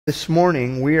This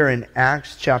morning, we are in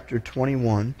Acts chapter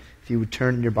 21. If you would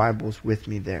turn your Bibles with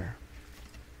me there.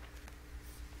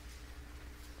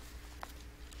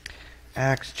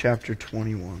 Acts chapter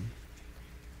 21.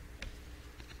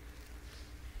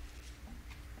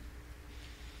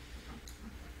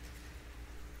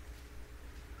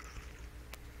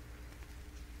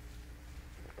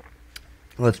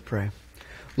 Let's pray.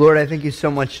 Lord, I thank you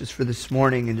so much just for this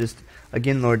morning and just,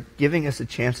 again, Lord, giving us a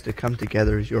chance to come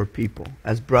together as your people,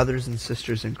 as brothers and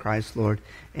sisters in Christ, Lord.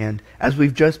 And as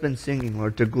we've just been singing,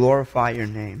 Lord, to glorify your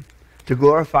name, to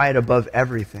glorify it above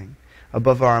everything,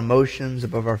 above our emotions,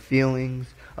 above our feelings,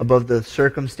 above the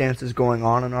circumstances going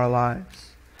on in our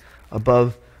lives,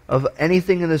 above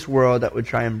anything in this world that would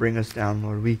try and bring us down,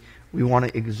 Lord. We want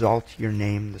to exalt your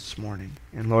name this morning.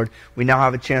 And Lord, we now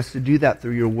have a chance to do that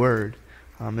through your word.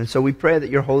 And so we pray that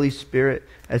your Holy Spirit,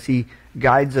 as He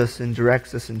guides us and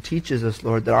directs us and teaches us,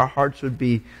 Lord, that our hearts would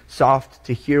be soft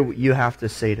to hear what you have to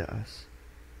say to us.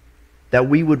 That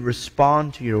we would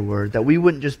respond to your word. That we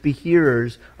wouldn't just be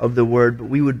hearers of the word, but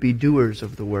we would be doers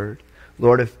of the word.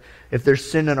 Lord, if there's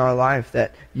sin in our life,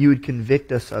 that you would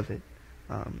convict us of it.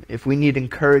 If we need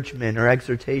encouragement or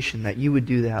exhortation, that you would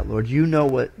do that, Lord. You know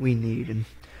what we need. And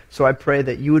so I pray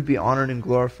that you would be honored and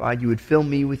glorified. You would fill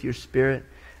me with your Spirit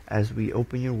as we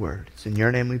open your word. It's in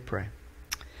your name we pray.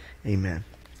 Amen.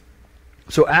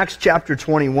 So Acts chapter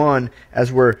 21, as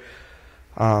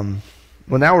now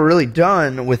we're really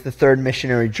done with the third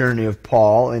missionary journey of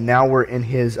Paul, and now we're in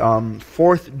his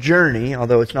fourth journey,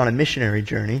 although it's not a missionary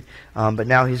journey, but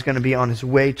now he's going to be on his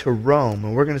way to Rome,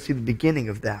 and we're going to see the beginning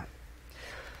of that.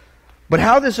 But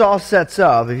how this all sets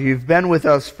up, if you've been with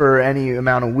us for any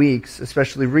amount of weeks,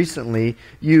 especially recently,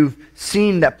 you've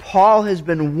seen that Paul has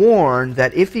been warned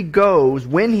that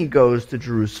when he goes to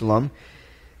Jerusalem,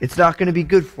 it's not going to be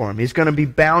good for him. He's going to be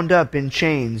bound up in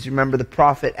chains. You remember the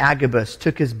prophet Agabus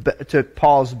took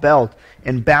Paul's belt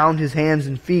and bound his hands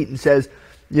and feet and says,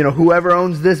 whoever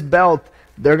owns this belt,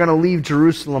 they're going to leave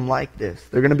Jerusalem like this.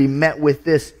 They're going to be met with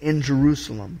this in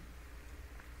Jerusalem.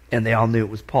 And they all knew it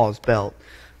was Paul's belt.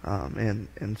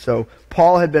 And so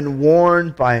Paul had been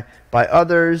warned by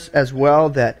others as well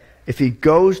that if he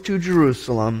goes to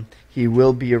Jerusalem, he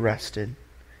will be arrested.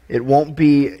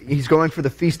 He's going for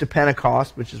the Feast of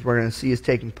Pentecost, which is we're going to see is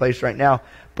taking place right now,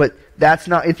 but it's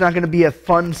not going to be a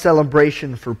fun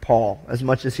celebration for Paul as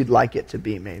much as he'd like it to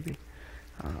be, maybe.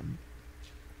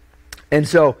 And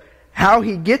so how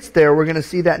he gets there, we're going to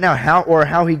see that now,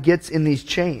 how he gets in these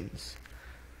chains.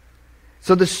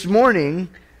 So this morning,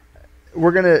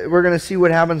 we're gonna see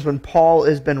what happens when Paul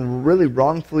has been really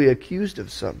wrongfully accused of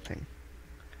something.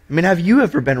 I mean, have you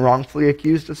ever been wrongfully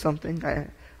accused of something?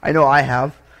 I know I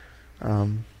have.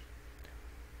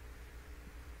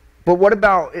 But what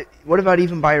about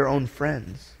even by your own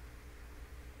friends?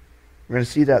 We're going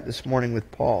to see that this morning with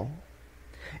Paul,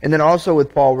 and then also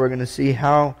with Paul, we're going to see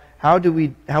how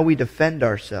we defend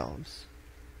ourselves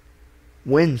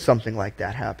when something like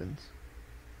that happens,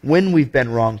 when we've been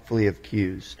wrongfully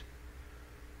accused.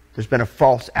 There's been a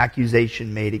false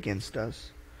accusation made against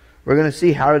us. We're going to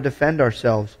see how to defend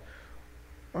ourselves,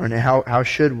 or how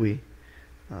should we.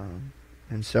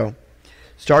 And so,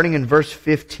 starting in verse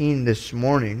 15 this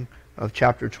morning of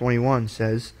chapter 21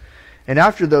 says, "And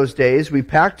after those days we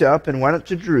packed up and went up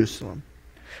to Jerusalem.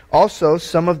 Also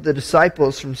some of the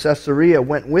disciples from Caesarea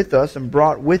went with us and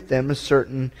brought with them a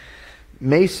certain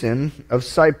Mason of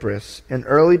Cyprus, an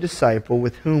early disciple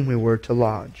with whom we were to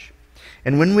lodge.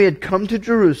 And when we had come to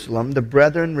Jerusalem, the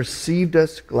brethren received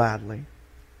us gladly."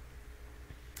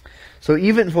 So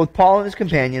even with Paul and his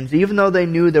companions, even though they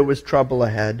knew there was trouble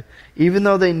ahead, even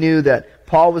though they knew that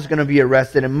Paul was going to be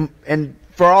arrested, and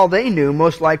for all they knew,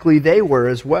 most likely they were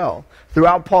as well.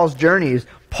 Throughout Paul's journeys,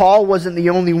 Paul wasn't the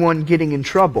only one getting in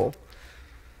trouble.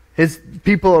 His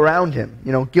people around him,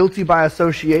 guilty by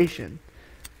association.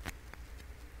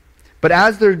 But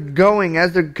as they're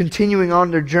continuing on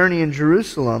their journey in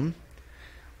Jerusalem,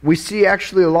 we see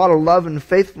actually a lot of love and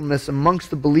faithfulness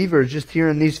amongst the believers just here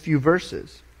in these few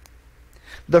verses.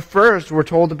 The first, we're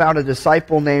told about a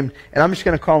disciple named, and I'm just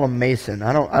going to call him Mason.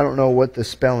 I don't know what the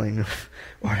spelling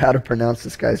or how to pronounce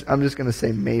this guy. I'm just going to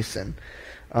say Mason.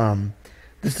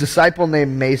 This disciple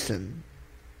named Mason.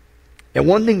 And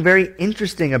one thing very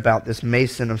interesting about this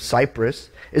Mason of Cyprus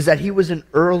is that he was an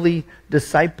early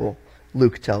disciple,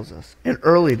 Luke tells us. An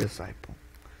early disciple.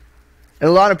 And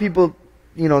a lot of people,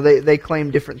 they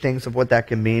claim different things of what that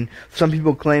can mean. Some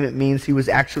people claim it means he was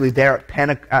actually there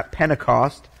at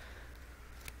Pentecost.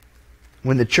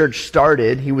 When the church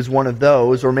started, he was one of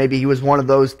those, or maybe he was one of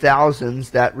those thousands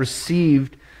that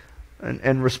received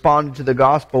and responded to the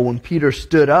gospel when Peter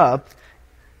stood up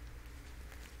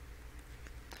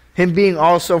Him being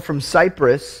also from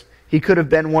Cyprus, he could have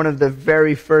been one of the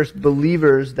very first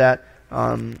believers that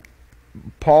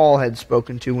Paul had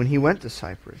spoken to when he went to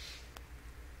Cyprus.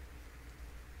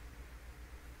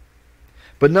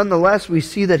 But nonetheless, we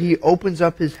see that he opens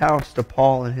up his house to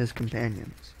Paul and his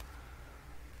companions.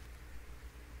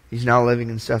 He's now living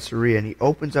in Caesarea, and he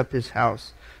opens up his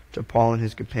house to Paul and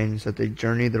his companions that they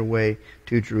journey their way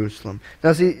to Jerusalem.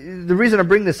 Now see, the reason I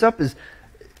bring this up is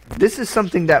this is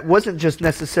something that wasn't just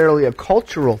necessarily a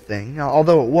cultural thing,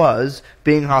 although it was.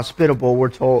 Being hospitable, we're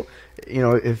told,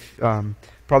 if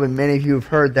probably many of you have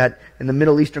heard that in the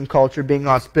Middle Eastern culture, being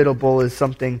hospitable is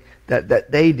something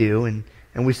that they do, and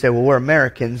we say, well, we're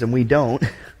Americans, and we don't.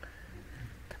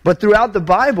 But throughout the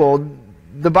Bible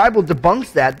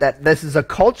debunks that this is a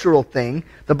cultural thing.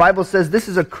 The Bible says this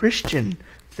is a Christian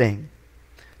thing,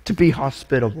 to be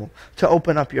hospitable, to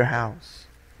open up your house.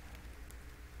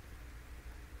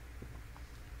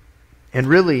 And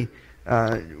really,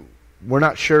 we're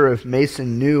not sure if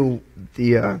Mason knew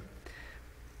the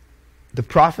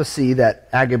prophecy that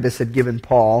Agabus had given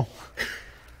Paul,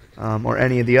 or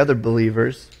any of the other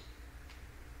believers.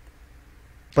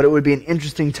 But it would be an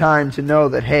interesting time to know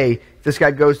that, hey, if this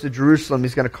guy goes to Jerusalem,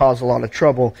 he's going to cause a lot of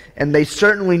trouble. And they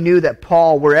certainly knew that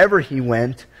Paul, wherever he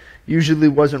went, usually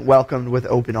wasn't welcomed with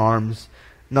open arms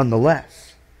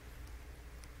nonetheless.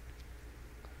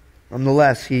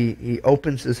 Nonetheless, he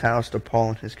opens his house to Paul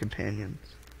and his companions.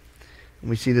 And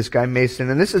we see this guy Mason,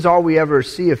 and this is all we ever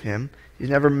see of him. He's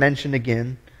never mentioned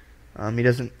again. He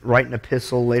doesn't write an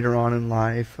epistle later on in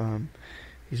life.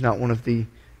 He's not one of the,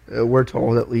 we're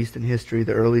told at least in history,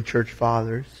 the early church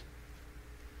fathers.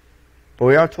 But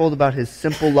we are told about his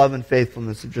simple love and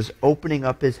faithfulness of just opening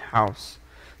up his house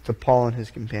to Paul and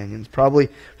his companions. Probably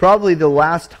the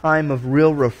last time of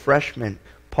real refreshment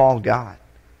Paul got.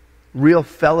 Real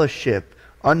fellowship,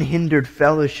 unhindered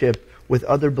fellowship with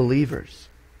other believers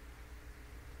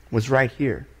was right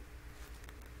here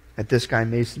at this guy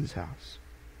Mason's house.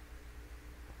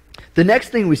 The next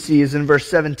thing we see is in verse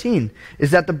 17,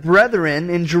 is that the brethren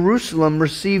in Jerusalem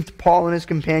received Paul and his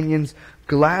companions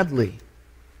gladly.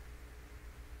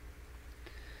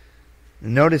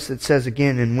 And notice it says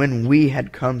again, and when we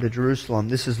had come to Jerusalem.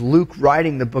 This is Luke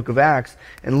writing the book of Acts,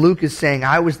 and Luke is saying,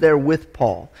 I was there with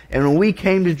Paul. And when we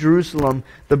came to Jerusalem,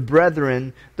 the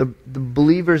brethren, the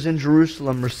believers in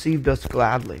Jerusalem received us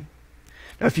gladly.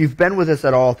 Now, if you've been with us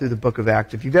at all through the book of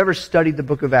Acts, if you've ever studied the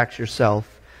book of Acts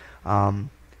yourself, and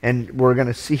we're going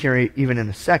to see here even in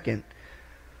a second,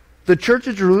 the church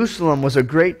of Jerusalem was a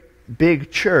great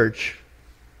big church,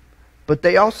 but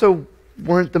they also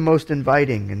weren't the most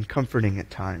inviting and comforting at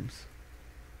times.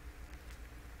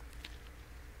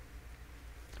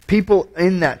 People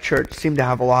in that church seemed to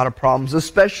have a lot of problems,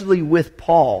 especially with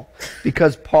Paul,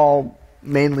 because Paul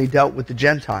mainly dealt with the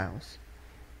Gentiles.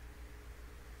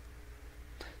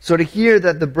 So to hear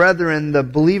that the brethren, the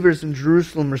believers in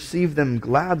Jerusalem, received them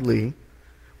gladly,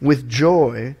 with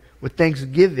joy, with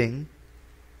thanksgiving,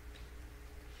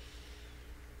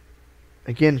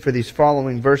 again, for these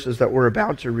following verses that we're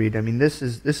about to read, I mean, this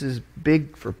is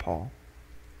big for Paul.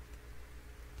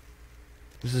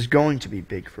 This is going to be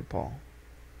big for Paul.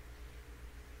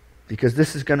 Because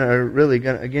this is going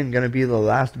to be the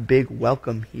last big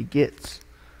welcome he gets.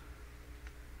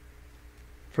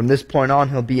 From this point on,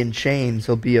 he'll be in chains.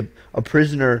 He'll be a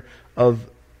prisoner of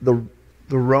the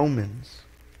Romans.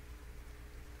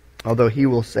 Although he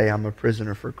will say, I'm a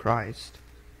prisoner for Christ.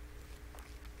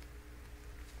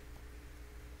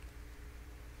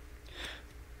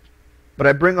 But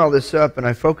I bring all this up and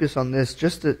I focus on this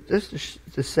just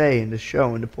to say and to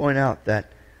show and to point out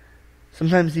that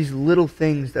sometimes these little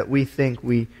things that we think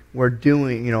we're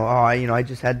doing,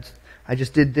 I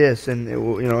just did this, and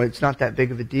it's not that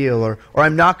big of a deal, or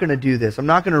I'm not going to do this. I'm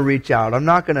not going to reach out. I'm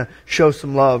not going to show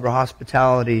some love or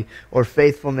hospitality or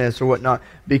faithfulness or whatnot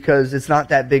because it's not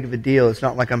that big of a deal. It's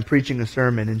not like I'm preaching a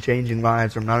sermon and changing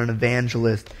lives, or I'm not an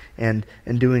evangelist and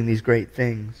doing these great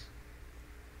things.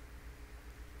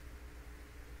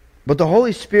 But the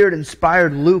Holy Spirit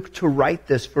inspired Luke to write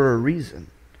this for a reason.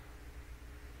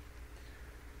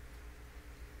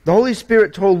 The Holy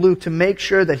Spirit told Luke to make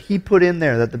sure that he put in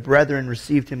there that the brethren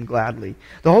received him gladly.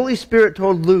 The Holy Spirit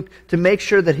told Luke to make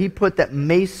sure that he put that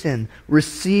Mason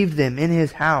received them in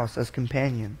his house as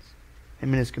companions. Him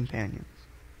and his companions.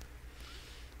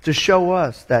 To show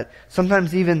us that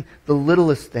sometimes even the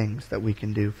littlest things that we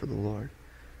can do for the Lord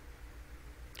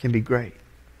can be great.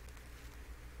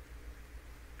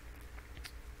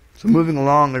 So moving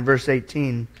along in verse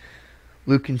 18,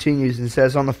 Luke continues and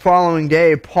says, on the following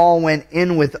day, Paul went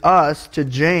in with us to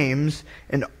James,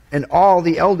 and all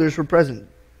the elders were present.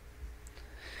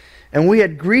 And we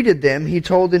had greeted them. He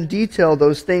told in detail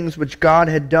those things which God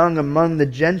had done among the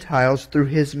Gentiles through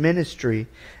his ministry.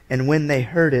 And when they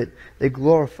heard it, they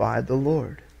glorified the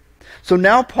Lord. So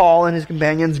now Paul and his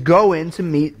companions go in to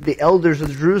meet the elders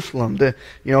of Jerusalem,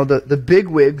 the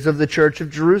bigwigs of the church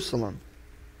of Jerusalem.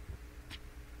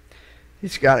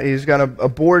 He's got a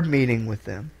board meeting with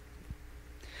them.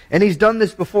 And he's done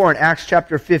this before in Acts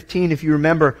chapter 15. If you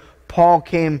remember, Paul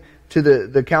came to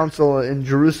the council in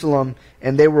Jerusalem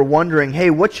and they were wondering,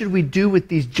 hey, what should we do with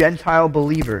these Gentile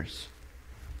believers?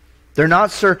 They're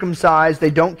not circumcised.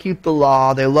 They don't keep the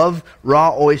law. They love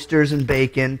raw oysters and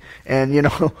bacon. And,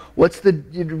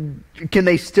 can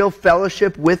they still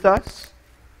fellowship with us?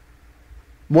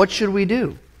 What should we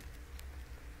do?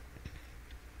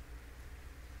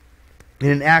 And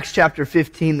in Acts chapter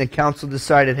 15, the council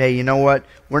decided, hey, you know what?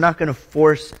 We're not going to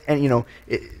force, and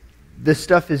this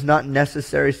stuff is not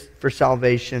necessary for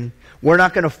salvation. We're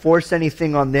not going to force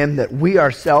anything on them that we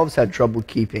ourselves had trouble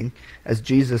keeping, as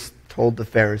Jesus told the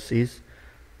Pharisees.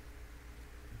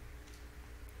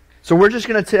 So we're just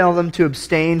going to tell them to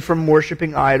abstain from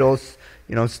worshiping idols,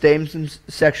 abstain from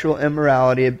sexual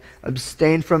immorality,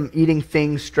 abstain from eating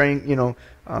things strangled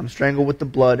with the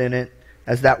blood in it,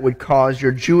 as that would cause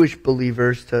your Jewish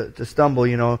believers to stumble.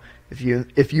 If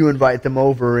you invite them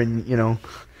over and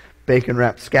bacon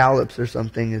wrapped scallops or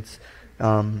something, it's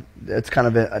kind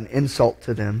of an insult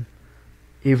to them.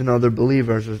 Even though they're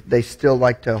believers, they still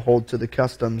like to hold to the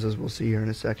customs, as we'll see here in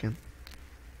a second.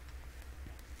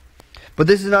 But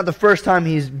this is not the first time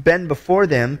he's been before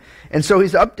them, and so he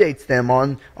updates them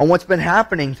on what's been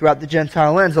happening throughout the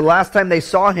Gentile lands. The last time they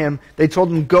saw him, they told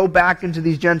him, go back into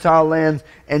these Gentile lands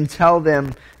and tell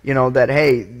them, that,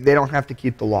 hey, they don't have to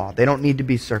keep the law. They don't need to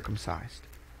be circumcised.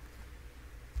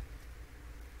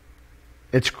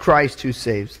 It's Christ who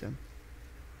saves them,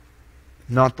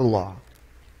 not the law.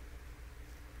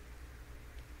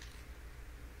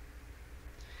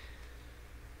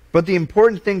 But the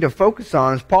important thing to focus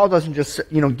on is Paul doesn't just,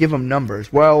 give them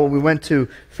numbers. Well, we went to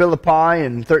Philippi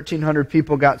and 1,300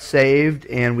 people got saved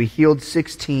and we healed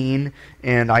 16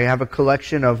 and I have a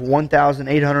collection of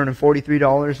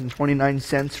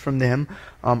 $1,843.29 from them.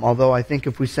 Although I think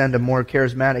if we send a more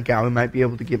charismatic guy, we might be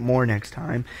able to get more next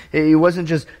time. He wasn't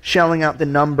just shelling out the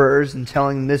numbers and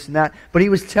telling them this and that, but he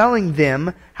was telling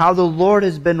them how the Lord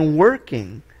has been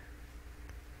working.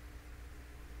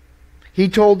 He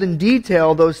told in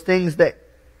detail those things that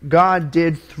God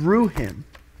did through him.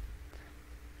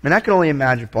 And I can only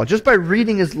imagine Paul. Just by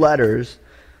reading his letters,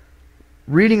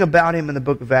 reading about him in the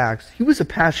book of Acts, he was a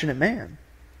passionate man.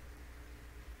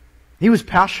 He was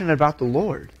passionate about the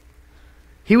Lord.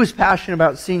 He was passionate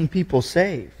about seeing people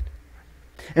saved.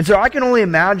 And so I can only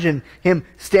imagine him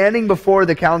standing before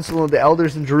the council of the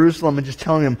elders in Jerusalem and just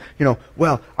telling them,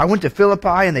 well, I went to Philippi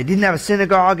and they didn't have a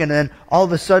synagogue, and then all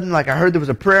of a sudden, I heard there was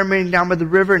a prayer meeting down by the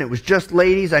river and it was just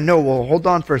ladies. I know, well, hold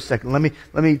on for a second. Let me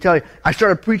tell you. I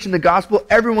started preaching the gospel.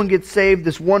 Everyone gets saved.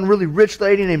 This one really rich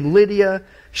lady named Lydia,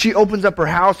 she opens up her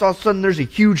house. All of a sudden, there's a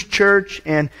huge church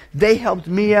and they helped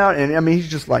me out. And he's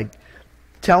just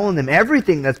telling them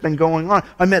everything that's been going on.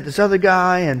 I met this other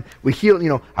guy and we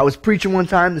healed, I was preaching one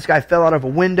time, this guy fell out of a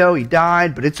window, he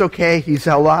died, but it's okay, he's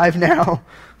alive now.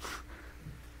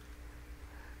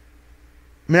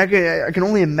 I can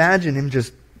only imagine him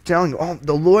just telling,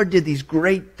 the Lord did these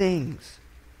great things.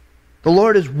 The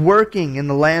Lord is working in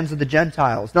the lands of the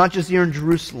Gentiles, not just here in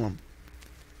Jerusalem.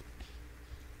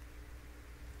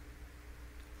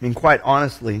 Quite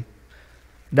honestly,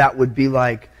 that would be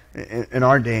like in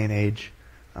our day and age.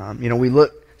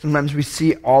 Sometimes we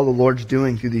see all the Lord's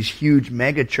doing through these huge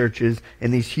mega churches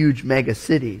in these huge mega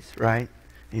cities, right?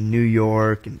 In New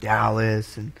York and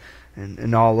Dallas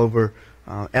and all over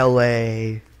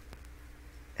L.A.,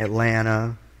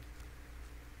 Atlanta.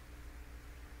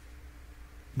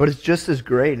 But it's just as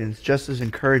great and it's just as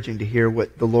encouraging to hear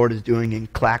what the Lord is doing in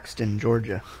Claxton,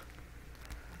 Georgia.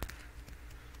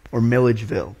 Or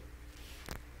Milledgeville.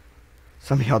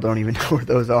 Some of y'all don't even know where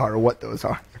those are or what those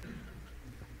are.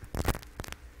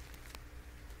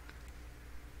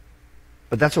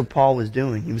 But that's what Paul was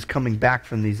doing. He was coming back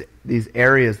from these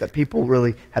areas that people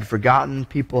really had forgotten.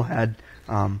 People had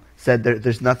said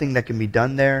there's nothing that can be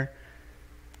done there.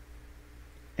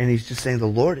 And he's just saying the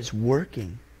Lord is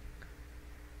working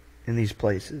in these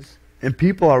places. And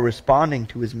people are responding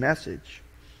to his message.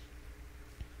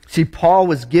 See, Paul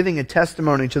was giving a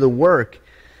testimony to the work.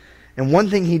 And one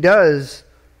thing he doesn't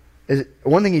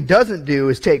do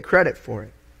is take credit for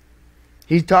it.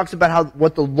 He talks about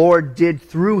what the Lord did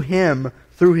through him,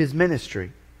 through his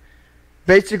ministry.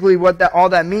 Basically, all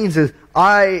that means is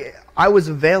I was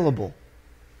available.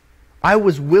 I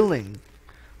was willing.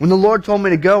 When the Lord told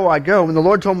me to go, I go. When the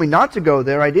Lord told me not to go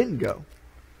there, I didn't go.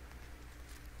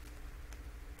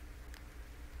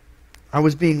 I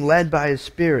was being led by His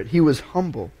Spirit. He was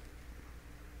humble.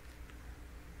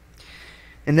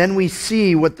 And then we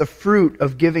see what the fruit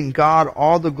of giving God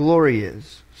all the glory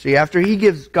is. See, after He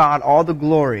gives God all the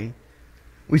glory,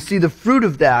 we see the fruit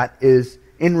of that is,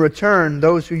 in return,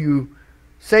 those who you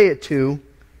say it to,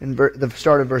 in the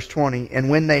start of verse 20,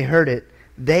 and when they heard it,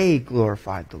 they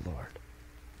glorified the Lord.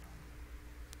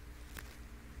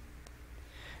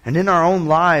 And in our own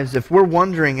lives, if we're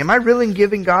wondering, am I really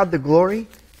giving God the glory?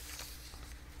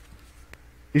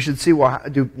 You should see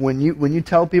when you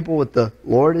tell people what the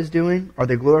Lord is doing, are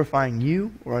they glorifying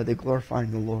you or are they glorifying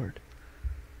the Lord?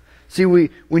 See, we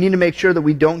need to make sure that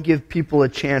we don't give people a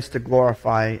chance to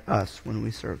glorify us when we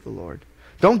serve the Lord.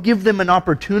 Don't give them an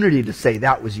opportunity to say,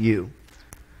 that was you.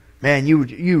 Man, you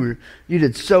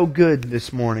did so good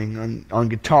this morning on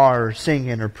guitar or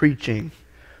singing or preaching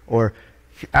or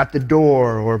at the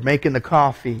door or making the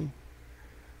coffee.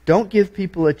 Don't give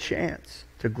people a chance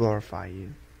to glorify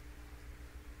you.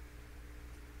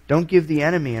 Don't give the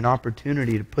enemy an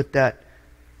opportunity to put that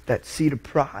seed of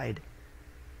pride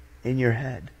in your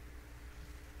head.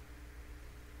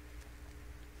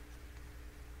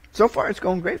 So far, it's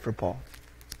going great for Paul.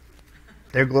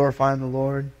 They're glorifying the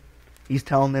Lord. He's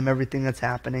telling them everything that's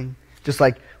happening. Just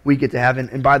like we get to have.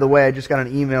 And by the way, I just got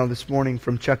an email this morning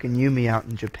from Chuck and Yumi out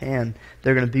in Japan.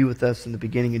 They're going to be with us in the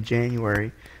beginning of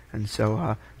January. And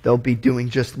so they'll be doing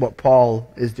just what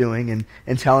Paul is doing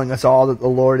and telling us all that the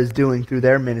Lord is doing through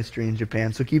their ministry in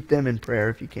Japan. So keep them in prayer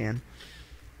if you can.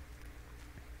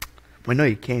 Well, I know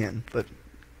you can, but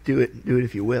do it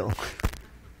if you will.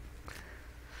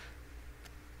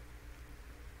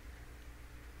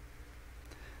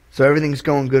 So everything's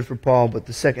going good for Paul, but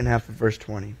the second half of verse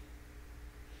 20.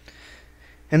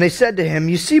 And they said to him,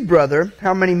 you see, brother,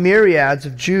 how many myriads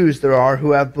of Jews there are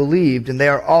who have believed, and they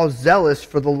are all zealous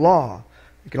for the law.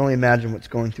 I can only imagine what's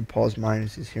going through Paul's mind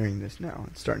as he's hearing this now.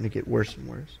 It's starting to get worse and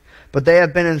worse. But they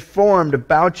have been informed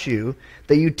about you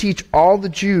that you teach all the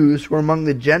Jews who are among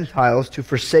the Gentiles to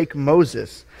forsake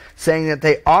Moses, saying that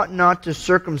they ought not to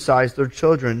circumcise their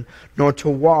children, nor to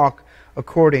walk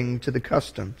according to the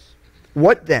customs.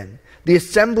 What then? The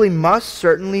assembly must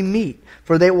certainly meet,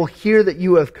 for they will hear that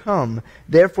you have come.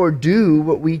 Therefore do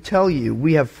what we tell you.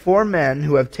 We have 4 men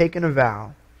who have taken a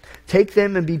vow. Take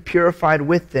them and be purified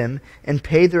with them, and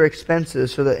pay their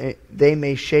expenses, so that they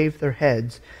may shave their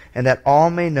heads, and that all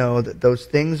may know that those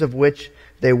things of which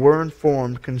they were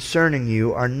informed concerning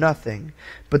you are nothing,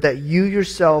 but that you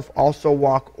yourself also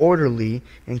walk orderly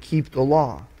and keep the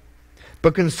law.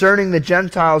 But concerning the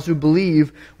Gentiles who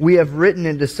believe, we have written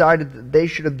and decided that they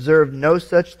should observe no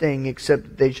such thing, except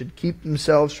that they should keep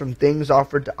themselves from things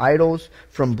offered to idols,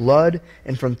 from blood,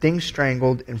 and from things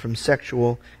strangled, and from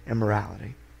sexual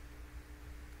immorality.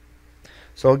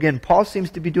 So again, Paul seems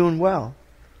to be doing well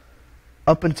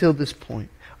up until this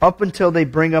point, up until they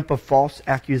bring up a false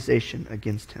accusation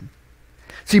against him.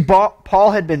 See,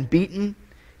 Paul had been beaten,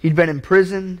 he'd been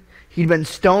imprisoned, he'd been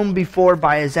stoned before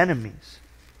by his enemies.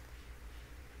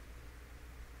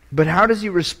 But how does he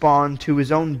respond to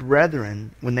his own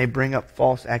brethren when they bring up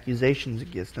false accusations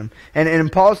against him? And in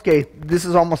Paul's case, this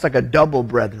is almost like a double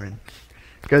brethren.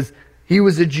 Because he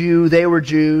was a Jew, they were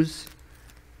Jews,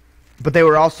 but they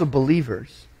were also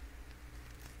believers.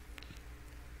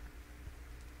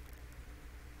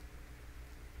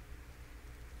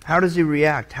 How does he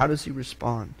react? How does he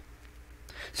respond?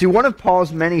 See, one of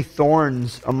Paul's many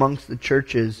thorns amongst the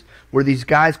churches were these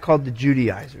guys called the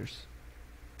Judaizers.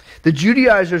 The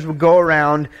Judaizers would go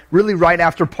around really right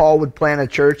after Paul would plant a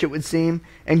church, it would seem,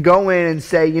 and go in and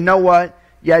say, you know what?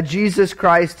 Yeah, Jesus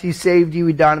Christ, He saved you,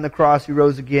 He died on the cross, He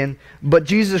rose again, but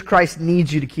Jesus Christ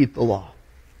needs you to keep the law.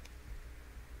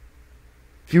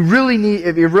 If you're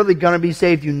really going to be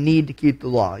saved, you need to keep the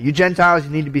law. You Gentiles, you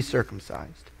need to be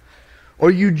circumcised. Or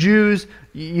you Jews,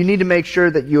 you need to make sure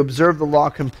that you observe the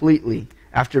law completely.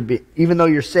 Even though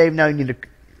you're saved now, you need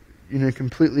to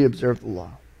completely observe the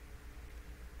law.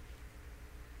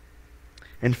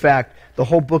 In fact, the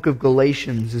whole book of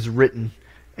Galatians is written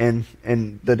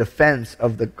in the defense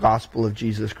of the gospel of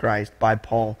Jesus Christ by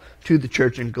Paul to the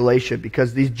church in Galatia,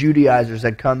 because these Judaizers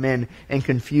had come in and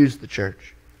confused the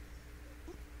church.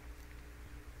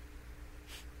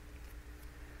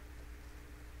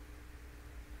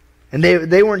 And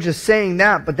they weren't just saying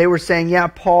that, but they were saying, yeah,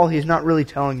 Paul, he's not really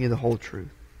telling you the whole truth.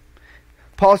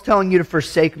 Paul's telling you to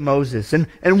forsake Moses.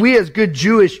 And we as good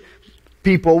Jewish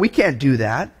people, we can't do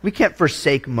that. We can't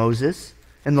forsake Moses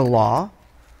and the law.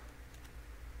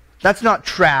 That's not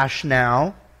trash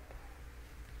now.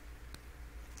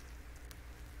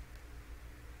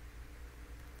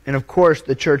 And of course,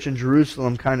 the church in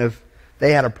Jerusalem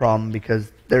they had a problem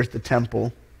because there's the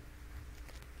temple.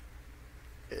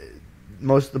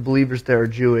 Most of the believers there are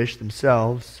Jewish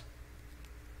themselves.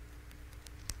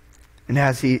 And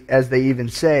as they even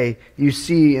say, you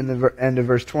see in the end of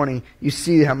verse 20, you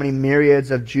see how many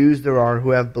myriads of Jews there are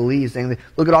who have believed. Saying,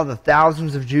 look at all the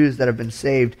thousands of Jews that have been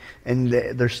saved, and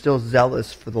they're still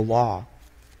zealous for the law.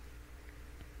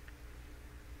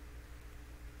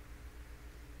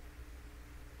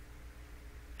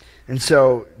 And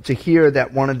so to hear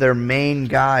that one of their main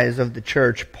guys of the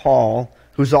church, Paul,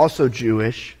 who's also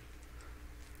Jewish,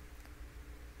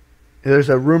 there's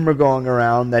a rumor going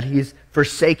around that he's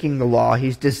forsaking the law.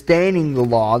 He's disdaining the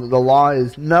law. That the law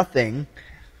is nothing.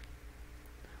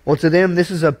 Well, to them,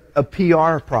 this is a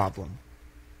PR problem.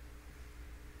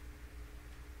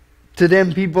 To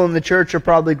them, people in the church are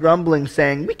probably grumbling,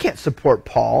 saying, we can't support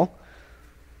Paul.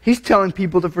 He's telling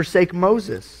people to forsake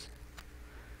Moses.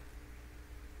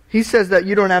 He says that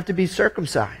you don't have to be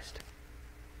circumcised.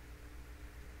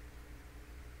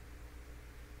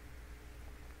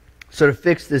 So to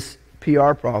fix this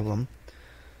PR problem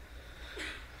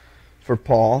for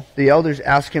Paul, the elders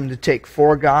asked him to take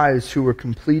 4 guys who were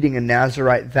completing a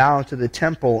Nazirite vow to the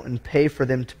temple and pay for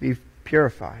them to be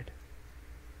purified.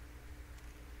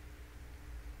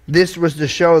 This was to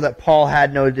show that Paul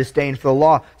had no disdain for the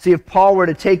law. See, if Paul were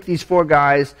to take these 4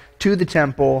 guys to the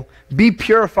temple, be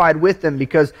purified with them,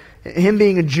 because him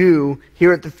being a Jew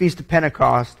here at the Feast of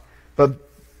Pentecost, but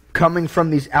coming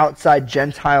from these outside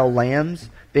Gentile lands,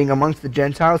 being amongst the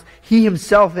Gentiles, he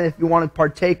himself, if he wanted to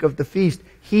partake of the feast,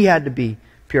 he had to be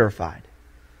purified.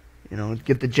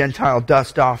 Get the Gentile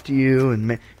dust off to you,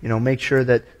 and make sure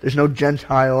that there's no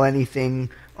Gentile anything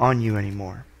on you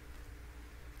anymore.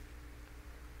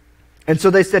 And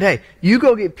so they said, hey, you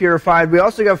go get purified. We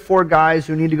also got 4 guys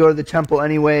who need to go to the temple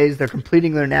anyways. They're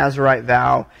completing their Nazirite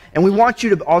vow. And we want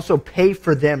you to also pay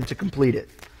for them to complete it.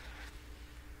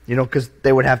 Because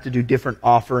they would have to do different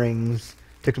offerings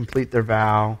to complete their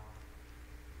vow.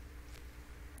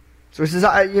 So he says,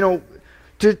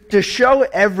 to show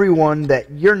everyone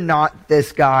that you're not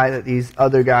this guy that these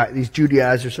other guys, these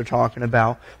Judaizers are talking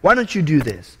about, why don't you do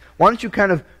this? Why don't you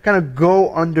kind of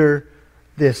go under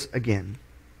this again?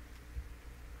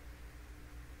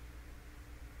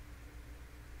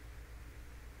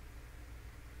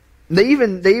 They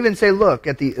even say, look,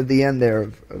 at the end there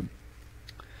of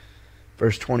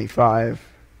verse 25.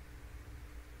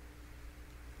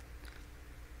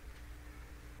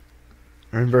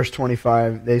 Or in verse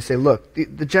 25, they say, look,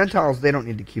 the Gentiles, they don't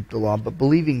need to keep the law, but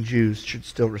believing Jews should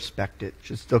still respect it,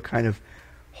 should still kind of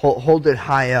hold it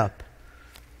high up,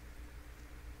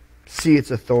 see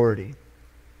its authority.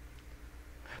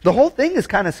 The whole thing is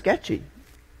kind of sketchy.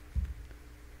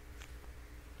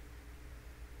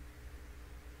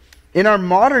 In our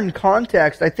modern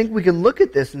context, I think we can look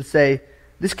at this and say,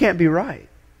 this can't be right.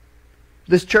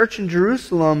 This church in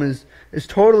Jerusalem is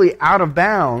totally out of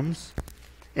bounds.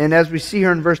 And as we see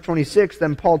here in verse 26,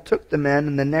 then Paul took the men,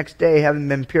 and the next day, having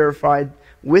been purified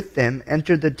with them,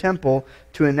 entered the temple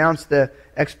to announce the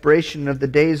expiration of the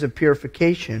days of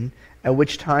purification, at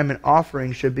which time an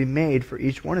offering should be made for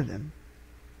each one of them.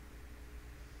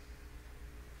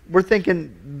 We're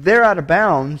thinking, they're out of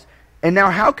bounds, and now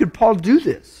how could Paul do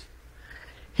this?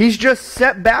 He's just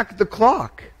set back the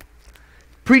clock,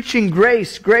 preaching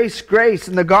grace, grace, grace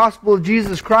in the gospel of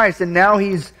Jesus Christ, and now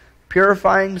he's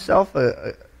purifying himself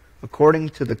according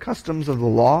to the customs of the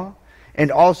law,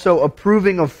 and also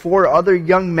approving of 4 other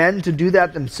young men to do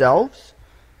that themselves?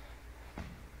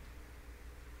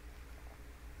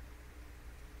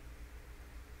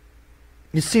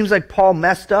 It seems like Paul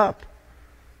messed up.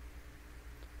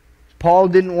 Paul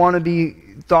didn't want to be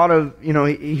thought of,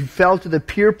 he fell to the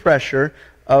peer pressure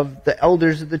of the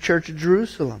elders of the church of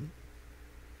Jerusalem.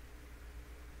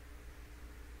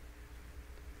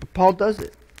 But Paul does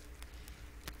it.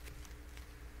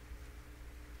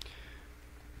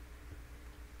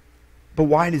 But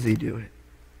why does he do it?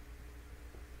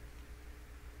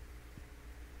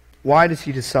 Why does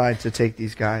he decide to take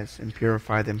these guys and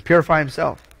purify them? Purify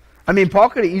himself. I mean, Paul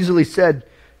could have easily said,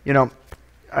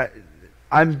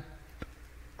 I'm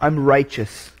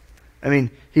righteous. I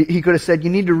mean, he could have said, you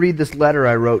need to read this letter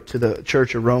I wrote to the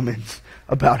church of Romans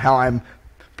about how I'm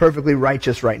perfectly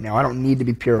righteous right now. I don't need to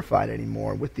be purified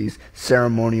anymore with these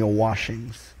ceremonial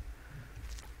washings.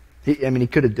 He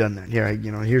could have done that. Here,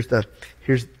 here's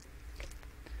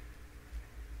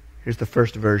the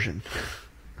first version.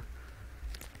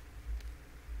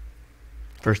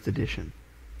 First edition.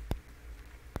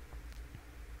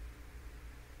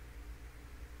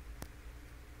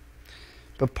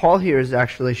 But Paul here is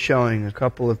actually showing a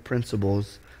couple of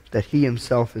principles that he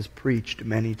himself has preached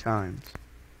many times.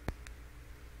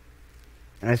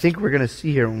 And I think we're going to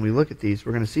see here when we look at these,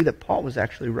 we're going to see that Paul was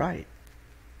actually right.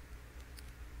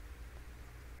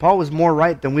 Paul was more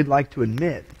right than we'd like to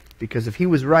admit, because if he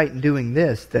was right in doing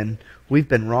this, then we've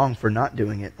been wrong for not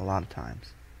doing it a lot of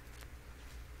times.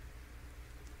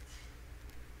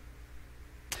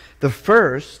 The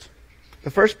first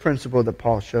principle that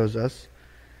Paul shows us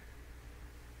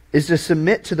is to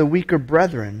submit to the weaker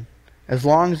brethren as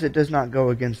long as it does not go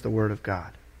against the Word of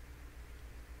God.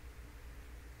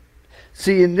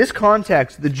 See, in this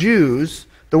context, the Jews,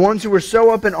 the ones who were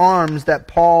so up in arms that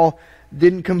Paul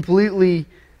didn't completely,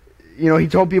 he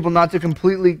told people not to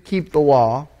completely keep the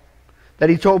law, that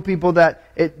he told people that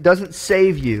it doesn't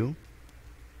save you,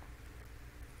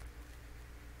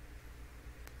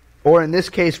 or in this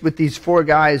case with these 4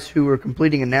 guys who were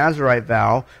completing a Nazirite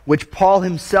vow, which Paul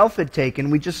himself had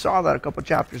taken. We just saw that a couple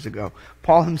chapters ago.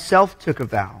 Paul himself took a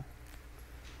vow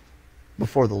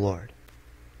before the Lord.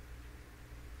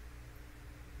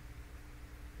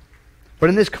 But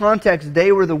in this context,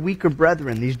 they were the weaker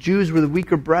brethren. These Jews were the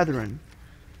weaker brethren.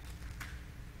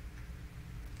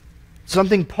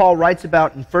 Something Paul writes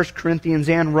about in 1 Corinthians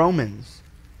and Romans.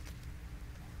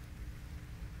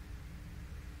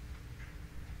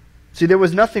 See, there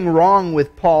was nothing wrong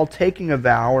with Paul taking a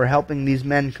vow or helping these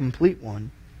men complete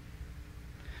one.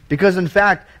 Because in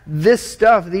fact, this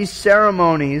stuff, these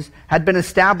ceremonies, had been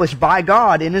established by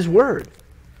God in His Word.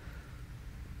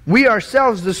 We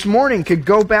ourselves this morning could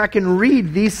go back and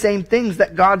read these same things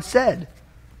that God said.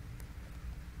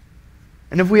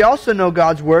 And if we also know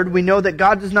God's Word, we know that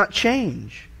God does not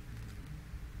change.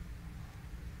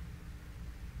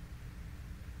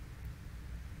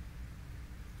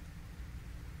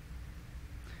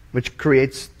 Which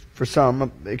creates, for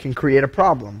some, it can create a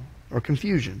problem or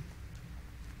confusion.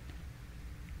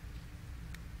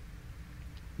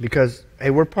 Because,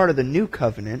 hey, we're part of the new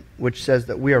covenant, which says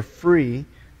that we are free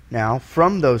now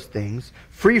from those things,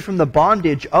 free from the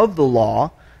bondage of the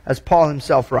law, as Paul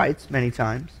himself writes many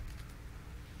times.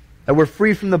 That we're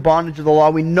free from the bondage of the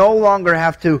law. We no longer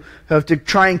have to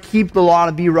try and keep the law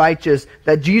to be righteous.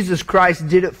 That Jesus Christ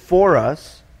did it for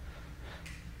us.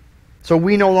 So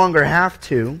we no longer have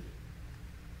to.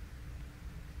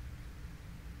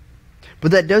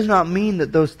 But that does not mean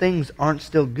that those things aren't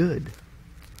still good.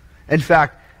 In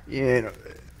fact,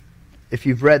 if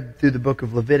you've read through the book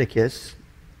of Leviticus,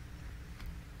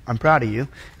 I'm proud of you.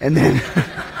 And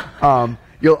then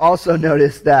you'll also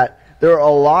notice that there are a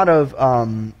lot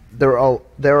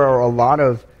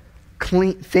of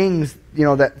clean things,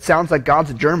 that sounds like God's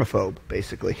a germaphobe,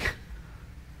 basically.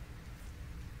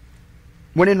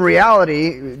 When in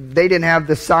reality, they didn't have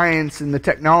the science and the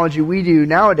technology we do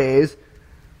nowadays.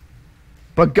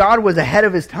 But God was ahead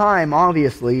of His time,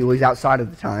 obviously. He was outside of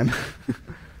the time.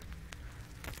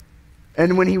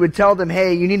 And when He would tell them,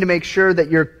 hey, you need to make sure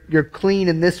that you're clean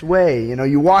in this way.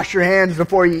 You wash your hands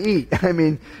before you eat. I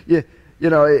mean, it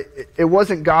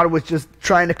wasn't God was just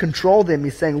trying to control them.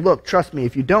 He's saying, look, trust me,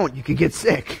 if you don't, you could get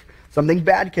sick. Something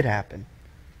bad could happen.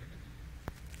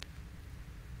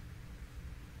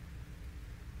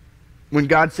 When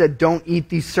God said, don't eat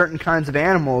these certain kinds of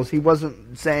animals, He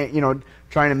wasn't saying,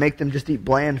 trying to make them just eat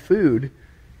bland food.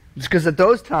 It's because at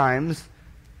those times,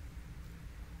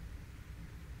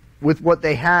 with what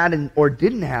they had or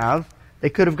didn't have, they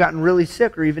could have gotten really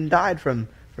sick or even died from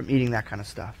eating that kind of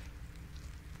stuff.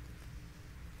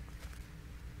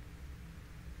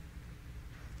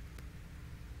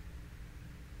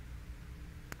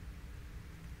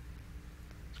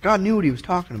 God knew what He was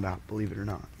talking about, believe it or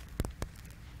not,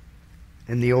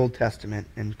 in the Old Testament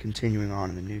and continuing on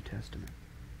in the New Testament.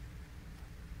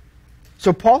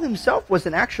 So Paul himself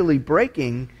wasn't actually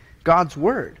breaking God's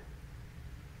Word.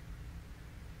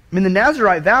 I mean, the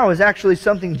Nazirite vow is actually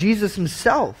something Jesus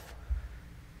himself,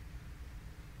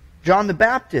 John the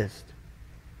Baptist,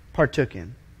 partook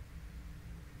in.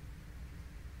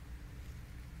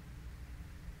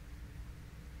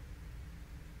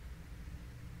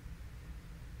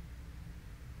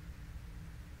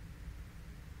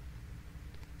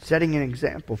 Setting an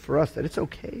example for us that it's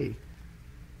okay.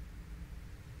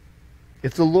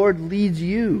 If the Lord leads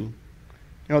you,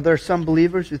 there are some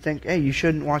believers who think, hey, you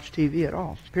shouldn't watch TV at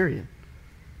all, period.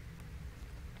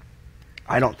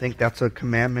 I don't think that's a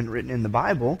commandment written in the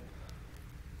Bible.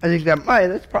 I think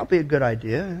that's probably a good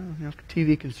idea.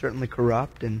 TV can certainly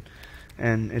corrupt, and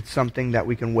it's something that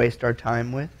we can waste our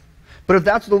time with. But if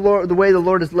that's the way the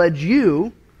Lord has led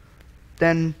you,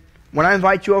 then when I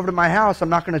invite you over to my house, I'm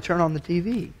not going to turn on the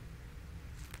TV.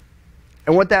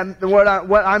 And what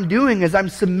I'm doing is I'm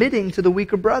submitting to the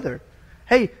weaker brother.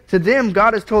 Hey, to them,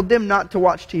 God has told them not to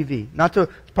watch TV, not to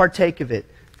partake of it.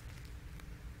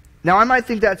 Now, I might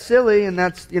think that's silly and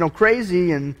that's,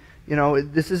 crazy and,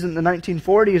 this isn't the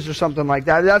 1940s or something like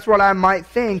that. That's what I might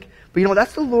think. But,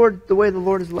 that's the way the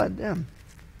Lord has led them.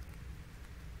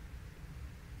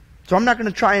 So I'm not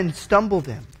going to try and stumble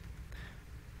them.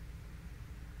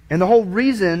 And the whole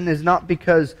reason is not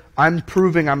because I'm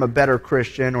proving I'm a better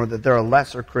Christian or that they're a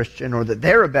lesser Christian or that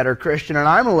they're a better Christian and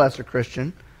I'm a lesser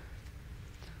Christian.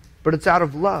 But it's out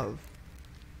of love.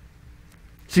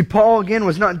 See, Paul, again,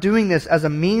 was not doing this as a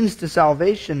means to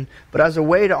salvation, but as a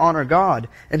way to honor God.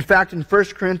 In fact, in 1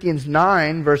 Corinthians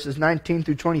 9, verses 19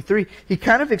 through 23, he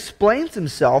kind of explains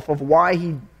himself of why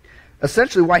he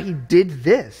did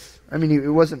this. I mean, he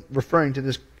wasn't referring to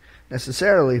this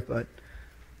necessarily, but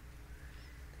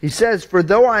he says, "For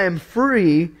though I am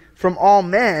free from all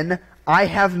men, I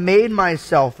have made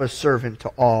myself a servant to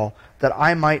all, that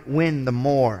I might win the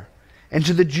more. And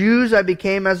to the Jews I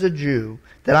became as a Jew,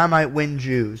 that I might win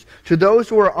Jews. To those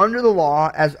who are under the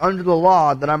law, as under the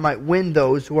law, that I might win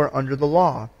those who are under the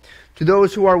law. To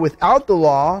those who are without the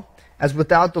law, as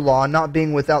without the law, not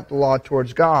being without the law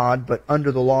towards God, but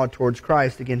under the law towards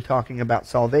Christ," again talking about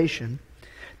salvation,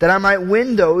 "that I might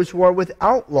win those who are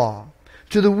without law.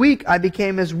 To the weak I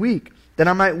became as weak, that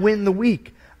I might win the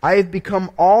weak. I have become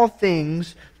all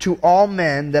things to all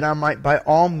men, that I might by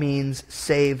all means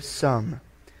save some.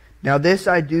 Now this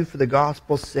I do for the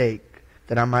gospel's sake,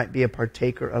 that I might be a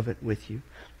partaker of it with you."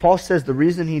 Paul says the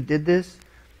reason he did this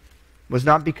was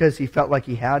not because he felt like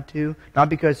he had to, not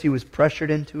because he was pressured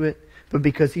into it, but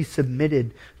because he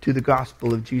submitted to the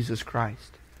gospel of Jesus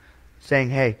Christ.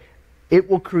 Saying, hey, it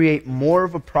will create more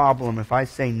of a problem if I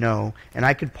say no, and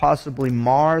I could possibly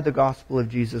mar the gospel of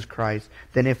Jesus Christ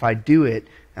than if I do it.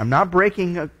 I'm not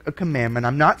breaking a commandment.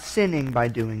 I'm not sinning by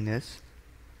doing this.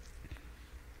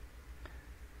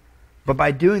 But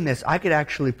by doing this, I could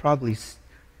actually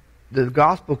the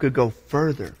gospel could go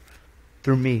further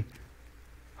through me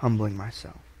humbling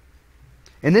myself.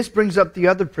 And this brings up the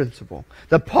other principle,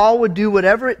 that Paul would do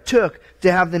whatever it took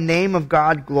to have the name of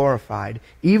God glorified,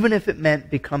 even if it meant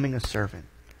becoming a servant.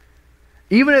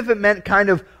 Even if it meant kind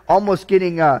of almost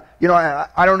getting, I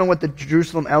don't know what the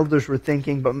Jerusalem elders were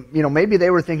thinking, but maybe they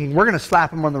were thinking, we're going to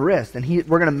slap him on the wrist and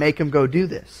we're going to make him go do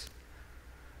this.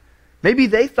 Maybe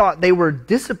they thought they were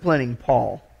disciplining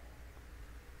Paul.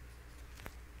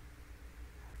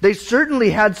 They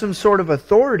certainly had some sort of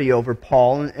authority over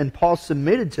Paul, and Paul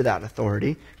submitted to that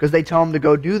authority because they tell him to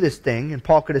go do this thing. And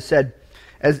Paul could have said,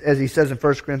 as he says in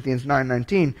 1 Corinthians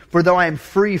 9:19, "For though I am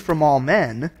free from all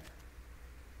men,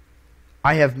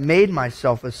 I have made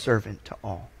myself a servant to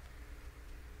all."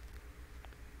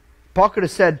 Paul could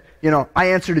have said, I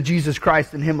answer to Jesus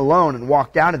Christ and Him alone, and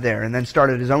walked out of there and then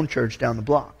started his own church down the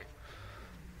block.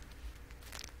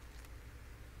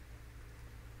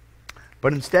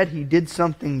 But instead, he did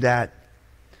something that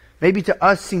maybe to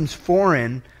us seems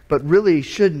foreign, but really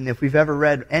shouldn't if we've ever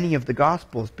read any of the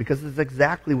Gospels, because it's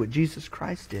exactly what Jesus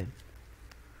Christ did.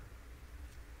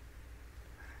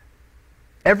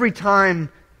 Every time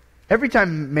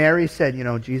Mary said,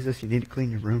 Jesus, you need to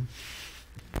clean your room,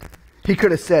 he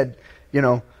could have said,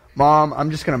 Mom,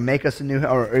 I'm just going to make us a new,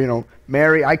 or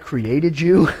Mary, I created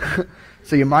you,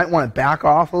 so you might want to back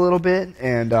off a little bit,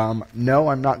 and no,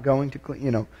 I'm not going to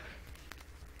clean,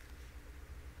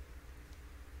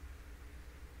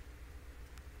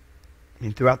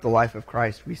 throughout the life of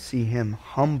Christ, we see Him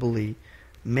humbly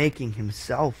making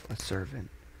Himself a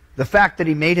servant. The fact that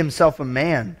He made Himself a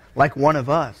man, like one of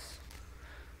us,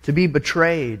 to be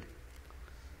betrayed,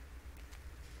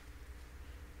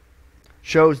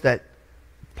 shows that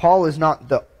Paul is not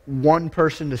the one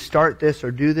person to start this or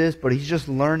do this, but he's just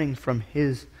learning from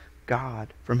his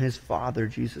God, from his Father,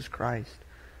 Jesus Christ.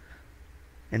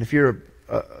 And if you're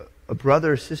a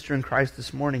brother or sister in Christ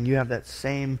this morning, you have that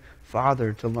same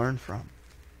Father to learn from.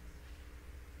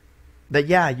 That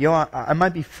I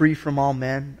might be free from all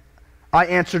men. I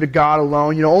answer to God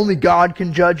alone. Only God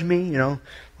can judge me. Don't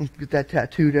get that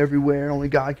tattooed everywhere. Only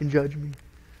God can judge me.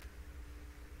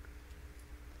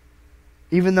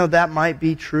 Even though that might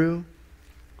be true,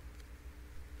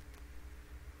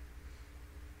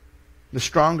 the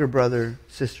stronger brother,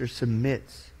 sister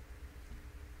submits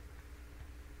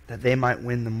that they might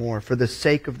win the more for the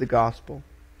sake of the gospel.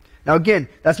 Now again,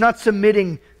 that's not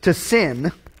submitting to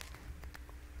sin.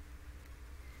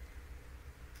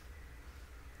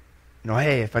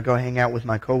 Hey, if I go hang out with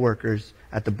my coworkers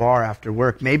at the bar after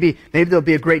work, maybe there'll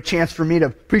be a great chance for me to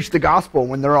preach the gospel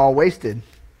when they're all wasted.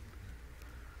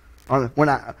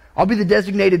 I'll be the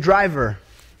designated driver,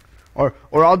 or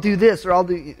I'll do this, or I'll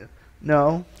do.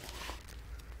 No,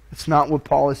 that's not what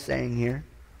Paul is saying here.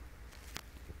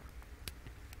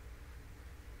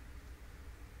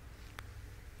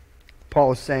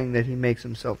 Paul is saying that he makes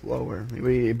himself lower,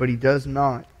 but he does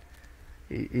not.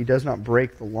 He does not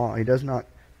break the law. He does not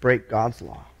break God's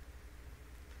law.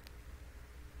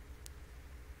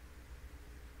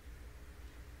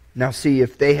 Now see,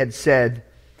 if they had said,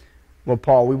 well,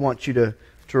 Paul, we want you to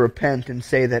repent and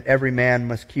say that every man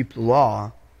must keep the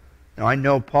law. Now I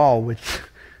know Paul would,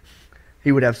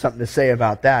 he would have something to say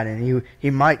about that, and he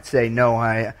might say, no,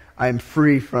 I am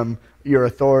free from your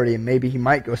authority, and maybe he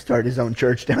might go start his own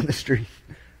church down the street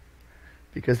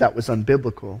because that was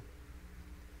unbiblical.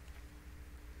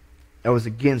 That was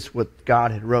against what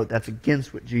God had wrote. That's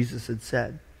against what Jesus had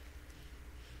said.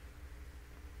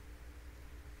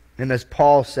 And as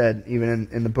Paul said, even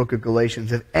in the book of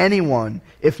Galatians,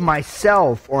 if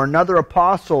myself or another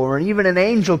apostle or even an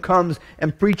angel comes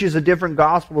and preaches a different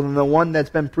gospel than the one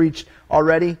that's been preached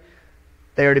already,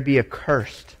 they are to be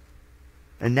accursed,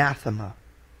 anathema.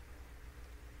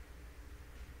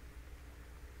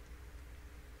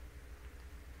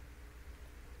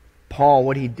 Paul,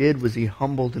 what he did was he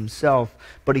humbled himself,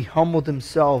 but he humbled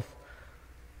himself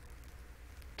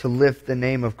to lift the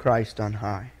name of Christ on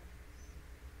high.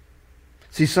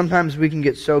 See, sometimes we can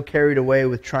get so carried away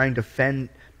with trying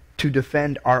to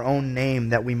defend our own name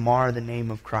that we mar the name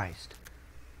of Christ.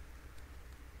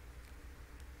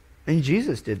 And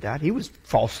Jesus did that. He was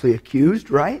falsely accused,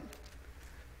 right?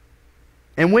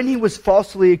 And when he was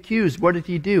falsely accused, what did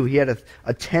he do? He had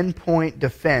a 10-point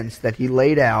defense that he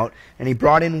laid out, and he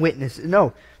brought in witnesses.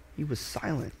 No, he was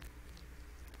silent.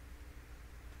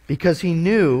 Because he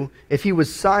knew if he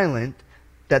was silent,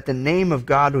 that the name of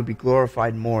God would be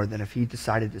glorified more than if he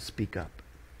decided to speak up.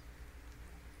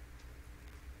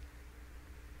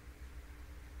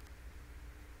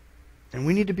 And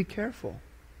we need to be careful.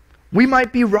 We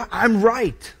might be right. I'm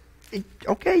right.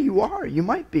 Okay, you are. You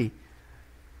might be.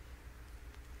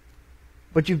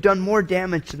 But you've done more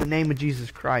damage to the name of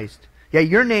Jesus Christ. Yeah,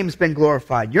 your name's been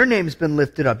glorified. Your name's been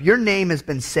lifted up. Your name has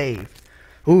been saved.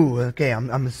 Ooh, okay,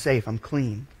 I'm safe. I'm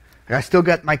clean. I still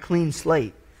got my clean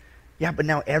slate. Yeah, but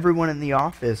now everyone in the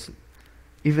office,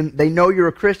 even they know you're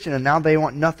a Christian, and now they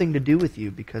want nothing to do with you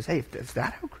because, hey, is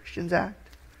that how Christians act?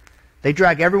 They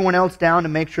drag everyone else down to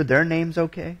make sure their name's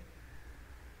okay.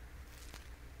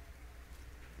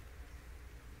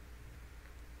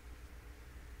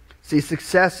 See,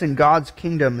 success in God's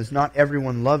kingdom is not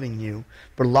everyone loving you,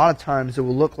 but a lot of times it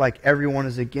will look like everyone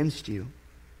is against you.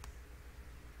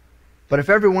 But if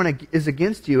everyone is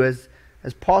against you, as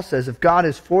Paul says, if God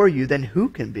is for you, then who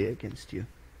can be against you?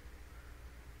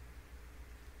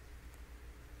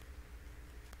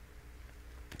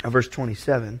 Now, verse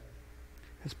 27,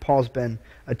 as Paul's been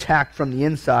attacked from the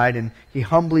inside, and he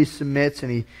humbly submits,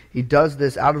 and he does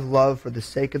this out of love for the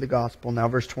sake of the gospel. Now,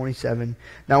 verse 27,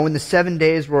 now when the 7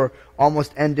 days were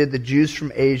almost ended, the Jews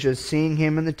from Asia, seeing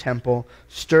him in the temple,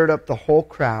 stirred up the whole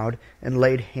crowd and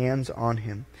laid hands on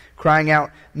him, crying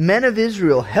out, Men of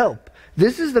Israel, help!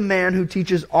 This is the man who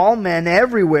teaches all men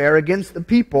everywhere against the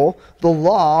people, the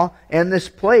law, and this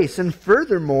place. And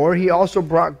furthermore, he also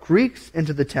brought Greeks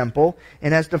into the temple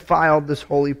and has defiled this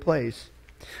holy place.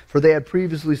 For they had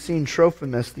previously seen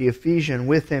Trophimus the Ephesian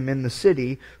with him in the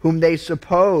city, whom they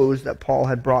supposed that Paul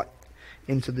had brought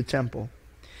into the temple.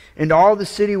 And all the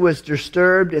city was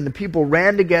disturbed, and the people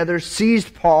ran together,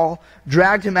 seized Paul,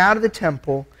 dragged him out of the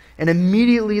temple, and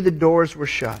immediately the doors were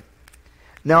shut.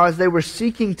 Now as they were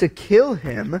seeking to kill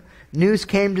him, news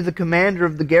came to the commander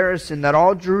of the garrison that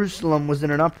all Jerusalem was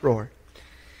in an uproar.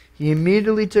 He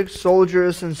immediately took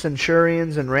soldiers and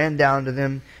centurions and ran down to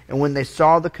them, and when they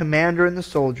saw the commander and the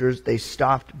soldiers, they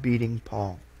stopped beating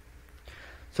Paul.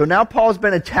 So now Paul's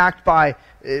been attacked by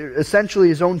essentially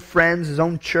his own friends, his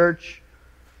own church.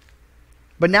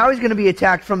 But now he's going to be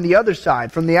attacked from the other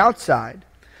side, from the outside.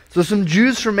 So some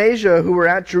Jews from Asia who were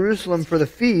at Jerusalem for the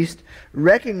feast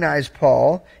recognized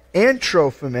Paul and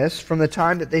Trophimus from the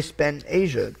time that they spent in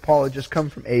Asia. Paul had just come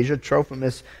from Asia,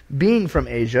 Trophimus being from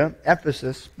Asia,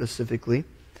 Ephesus specifically.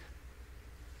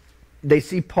 They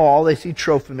see Paul, they see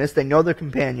Trophimus, they know their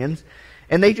companions,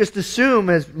 and they just assume,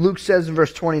 as Luke says in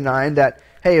verse 29, that,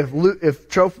 hey, if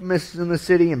Trophimus is in the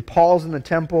city and Paul's in the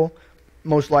temple,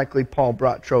 most likely Paul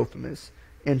brought Trophimus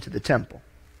into the temple.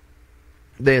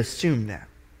 They assume that.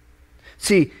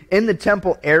 See, in the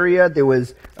temple area, there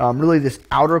was really this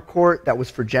outer court that was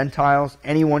for Gentiles.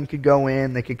 Anyone could go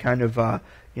in. They could kind of,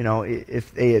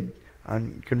 if they had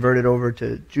converted over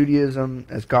to Judaism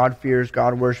as God-fearers,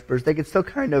 God-worshippers, they could still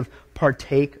kind of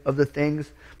partake of the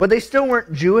things. But they still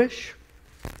weren't Jewish.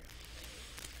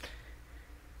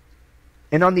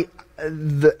 And on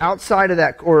the outside of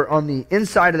that, or on the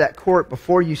inside of that court,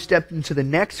 before you stepped into the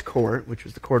next court, which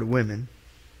was the court of women,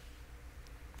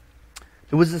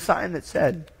 there was a sign that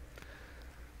said,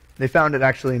 They found it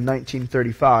actually in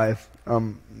 1935.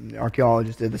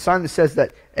 Archaeologists did. The sign that says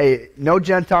that no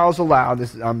Gentiles allowed.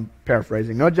 This is, I'm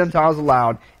paraphrasing. No Gentiles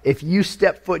allowed. If you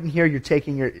step foot in here, you're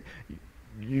taking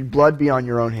your blood be on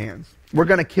your own hands. We're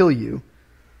going to kill you,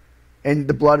 and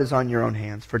the blood is on your own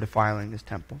hands for defiling this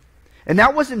temple. And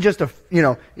that wasn't just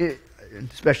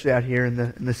especially out here in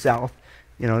the South.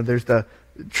 There's the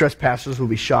trespassers will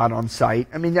be shot on sight.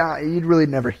 I mean, you'd really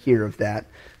never hear of that.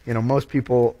 Most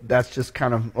people, that's just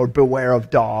kind of, or beware of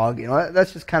dog.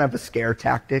 That's just kind of a scare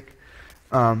tactic.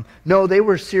 No, they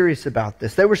were serious about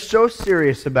this. They were so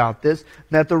serious about this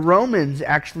that the Romans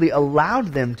actually allowed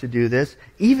them to do this,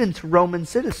 even to Roman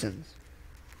citizens.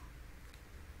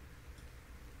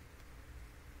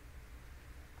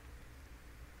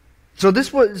 So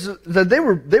this was that they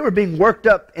were being worked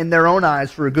up in their own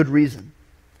eyes for a good reason.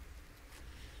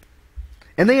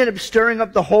 And they ended up stirring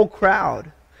up the whole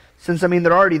crowd. Since,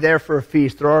 they're already there for a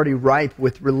feast. They're already ripe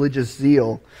with religious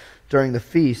zeal during the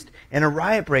feast. And a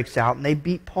riot breaks out and they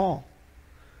beat Paul,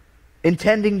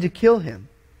 intending to kill him.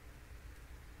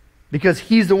 Because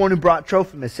he's the one who brought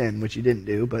Trophimus in, which he didn't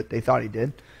do, but they thought he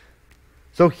did.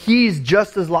 So he's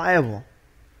just as liable.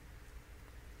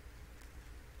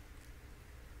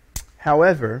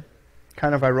 However,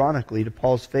 kind of ironically, to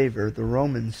Paul's favor, the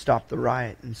Romans stopped the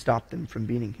riot and stopped them from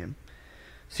beating him.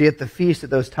 See, at the feast at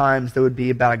those times, there would be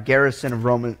about a garrison of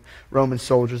Roman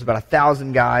soldiers, about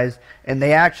 1,000 guys, and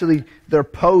their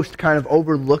post kind of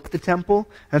overlooked the temple.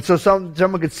 And so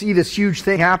someone could see this huge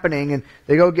thing happening, and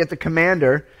they go get the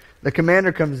commander. The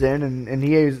commander comes in, and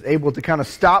he is able to kind of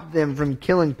stop them from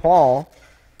killing Paul.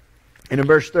 And in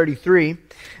verse 33,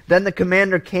 then the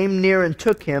commander came near and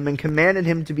took him, and commanded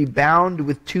him to be bound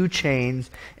with 2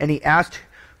 chains, and he asked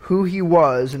who he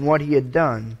was and what he had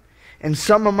done. And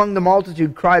some among the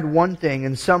multitude cried one thing,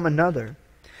 and some another.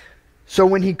 So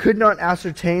when he could not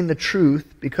ascertain the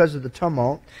truth because of the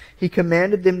tumult, he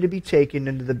commanded them to be taken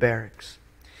into the barracks.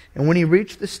 And when he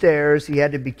reached the stairs, he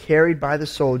had to be carried by the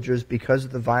soldiers because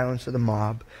of the violence of the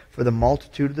mob, for the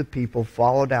multitude of the people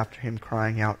followed after him,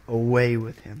 crying out, "Away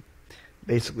with him."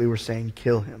 Basically, we're saying,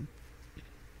 kill him.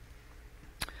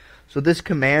 So this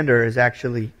commander is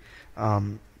actually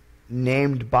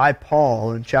named by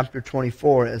Paul in chapter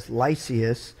 24 as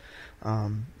Lysias.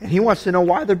 And he wants to know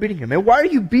why they're beating him. And why are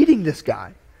you beating this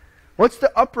guy? What's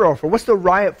the uproar for? What's the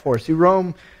riot for? See,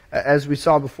 Rome, as we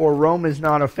saw before, Rome is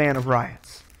not a fan of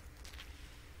riots.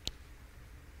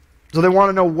 So they want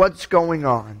to know what's going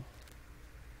on.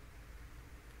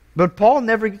 But Paul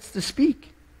never gets to speak.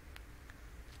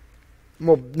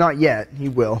 Well, not yet. He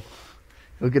will.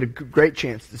 He'll get a great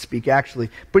chance to speak, actually.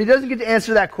 But he doesn't get to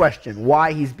answer that question,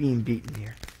 why he's being beaten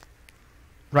here.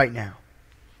 Right now.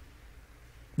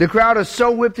 The crowd is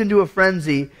so whipped into a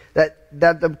frenzy that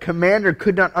the commander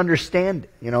could not understand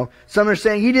it. Some are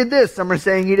saying he did this, some are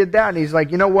saying he did that. And he's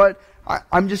like, you know what? We're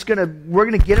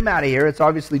going to get him out of here. It's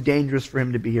obviously dangerous for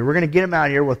him to be here. We're going to get him out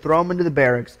of here. We'll throw him into the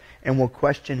barracks and we'll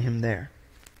question him there.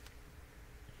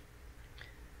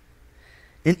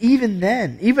 And even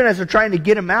then, even as they're trying to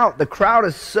get him out, the crowd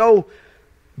is so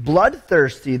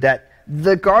bloodthirsty that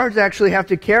the guards actually have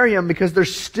to carry him because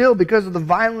because of the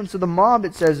violence of the mob,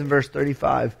 it says in verse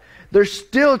 35, they're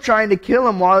still trying to kill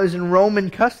him while he's in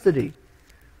Roman custody.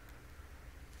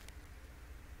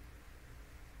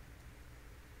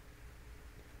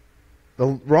 The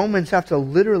Romans have to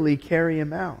literally carry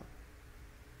him out.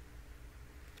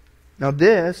 Now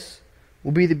this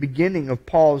will be the beginning of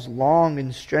Paul's long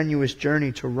and strenuous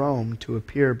journey to Rome to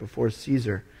appear before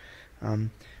Caesar,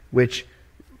 which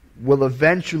will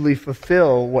eventually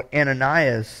fulfill what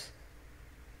Ananias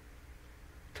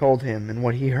told him and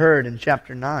what he heard in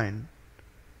chapter 9,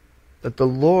 that the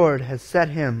Lord has set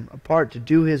him apart to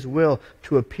do his will,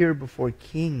 to appear before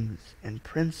kings and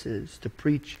princes, to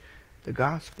preach the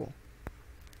gospel.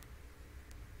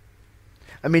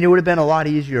 It would have been a lot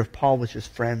easier if Paul was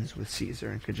just friends with Caesar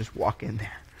and could just walk in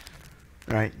there.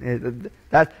 Right? And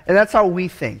that's how we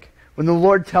think. When the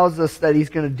Lord tells us that He's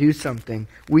going to do something,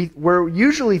 we're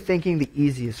usually thinking the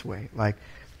easiest way. Like,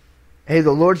 hey,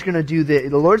 the Lord's going to do this.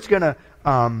 The Lord's going to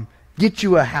get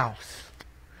you a house.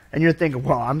 And you're thinking,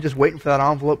 well, I'm just waiting for that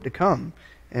envelope to come.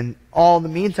 And all in the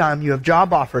meantime, you have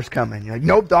job offers coming. You're like,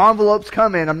 nope, the envelope's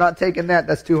coming. I'm not taking that.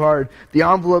 That's too hard. The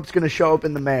envelope's going to show up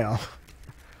in the mail.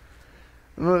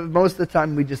 Most of the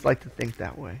time, we just like to think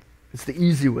that way. It's the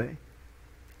easy way.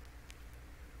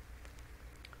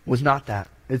 It was not that.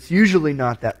 It's usually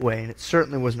not that way, and it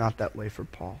certainly was not that way for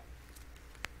Paul.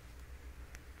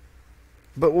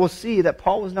 But we'll see that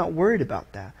Paul was not worried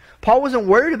about that. Paul wasn't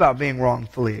worried about being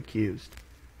wrongfully accused.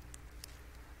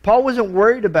 Paul wasn't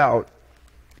worried about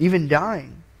even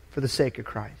dying for the sake of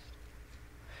Christ.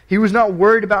 He was not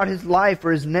worried about his life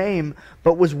or his name,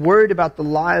 but was worried about the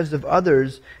lives of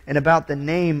others and about the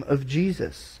name of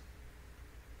Jesus.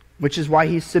 Which is why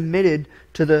he submitted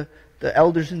to the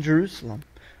elders in Jerusalem.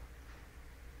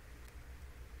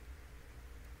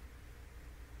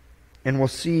 And we'll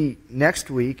see next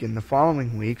week and the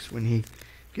following weeks when he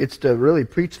gets to really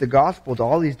preach the gospel to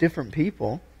all these different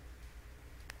people.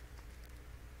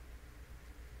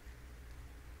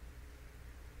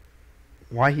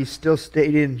 Why he still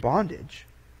stayed in bondage.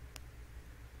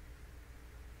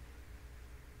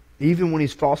 Even when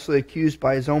he's falsely accused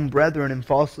by his own brethren and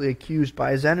falsely accused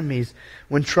by his enemies.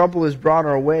 When trouble is brought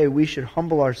our way, we should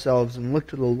humble ourselves and look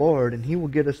to the Lord, and he will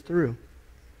get us through.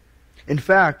 In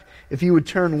fact, if you would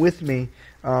turn with me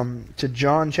to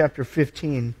John chapter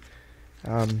 15.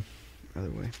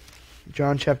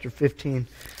 John chapter 15. I'm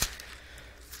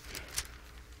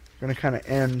going to kind of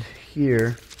end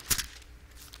here.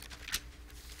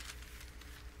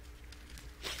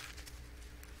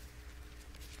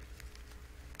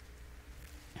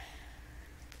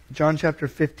 John chapter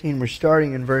 15, we're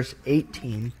starting in verse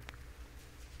 18.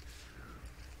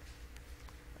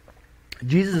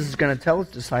 Jesus is going to tell his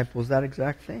disciples that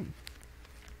exact thing.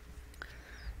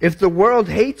 If the world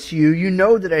hates you, you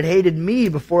know that it hated me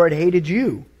before it hated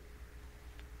you.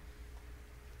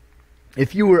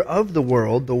 If you were of the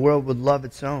world would love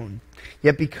its own.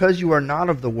 Yet because you are not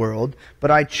of the world, but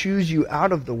I choose you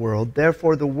out of the world,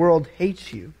 therefore the world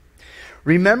hates you.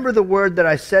 Remember the word that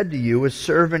I said to you, a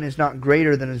servant is not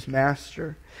greater than his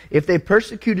master. If they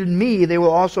persecuted me, they will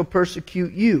also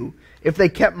persecute you. If they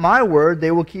kept my word,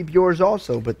 they will keep yours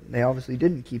also. But they obviously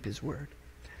didn't keep his word.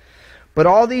 But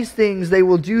all these things they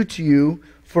will do to you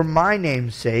for my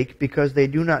name's sake, because they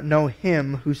do not know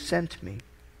him who sent me.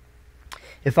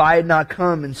 If I had not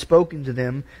come and spoken to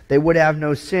them, they would have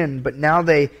no sin, but now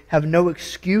they have no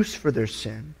excuse for their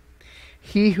sin.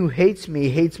 He who hates me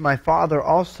hates my Father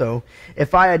also.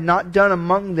 If I had not done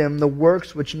among them the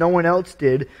works which no one else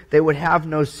did, they would have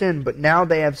no sin. But now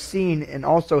they have seen and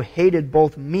also hated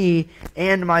both me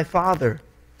and my Father.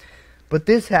 But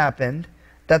this happened,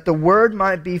 that the word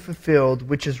might be fulfilled,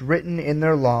 which is written in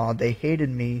their law, they hated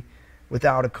me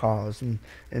without a cause.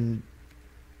 And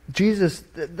Jesus,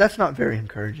 that's not very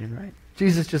encouraging, right?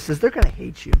 Jesus just says, they're going to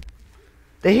hate you.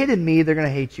 They hated me, they're going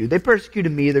to hate you. They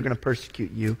persecuted me, they're going to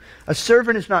persecute you. A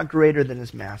servant is not greater than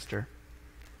his master.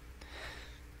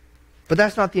 But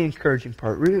that's not the encouraging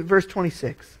part. Read verse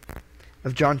 26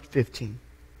 of John 15.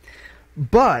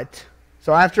 But,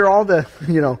 so after all the,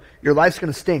 your life's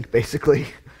going to stink, basically.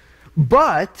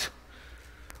 But,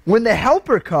 when the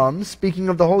Helper comes, speaking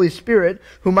of the Holy Spirit,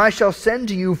 whom I shall send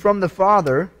to you from the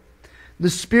Father, the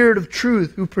Spirit of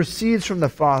truth who proceeds from the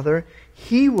Father,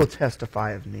 he will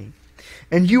testify of me.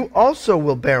 And you also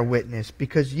will bear witness,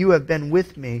 because you have been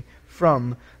with me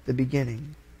from the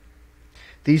beginning.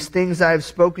 These things I have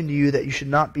spoken to you, that you should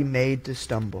not be made to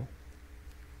stumble.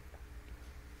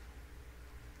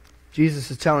 Jesus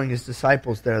is telling his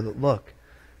disciples there that, look,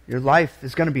 your life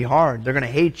is going to be hard. They're going to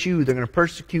hate you. They're going to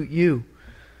persecute you.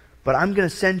 But I'm going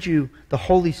to send you the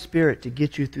Holy Spirit to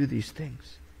get you through these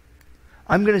things.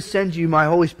 I'm going to send you my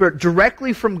Holy Spirit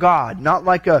directly from God. Not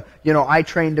like I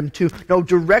trained him to. No,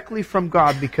 directly from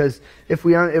God. Because if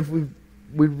we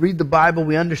read the Bible,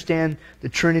 we understand the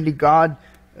Trinity, God,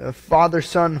 Father,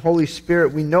 Son, Holy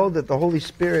Spirit. We know that the Holy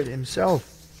Spirit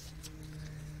himself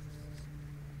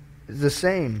is the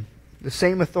same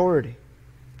authority.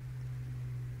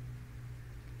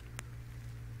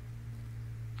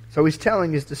 So he's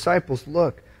telling his disciples,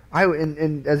 look,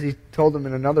 and as he told them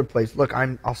in another place, look,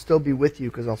 I'll still be with you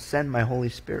because I'll send my Holy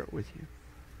Spirit with you.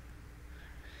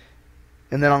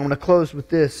 And then I'm going to close with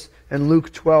this. In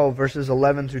Luke 12, verses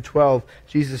 11 through 12,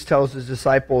 Jesus tells his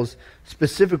disciples,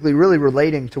 specifically really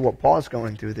relating to what Paul's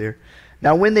going through there.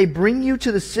 Now when they bring you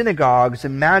to the synagogues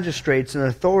and magistrates and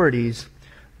authorities,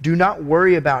 do not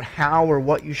worry about how or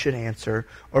what you should answer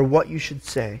or what you should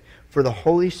say, for the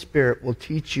Holy Spirit will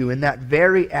teach you in that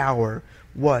very hour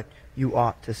what you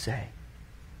ought to say.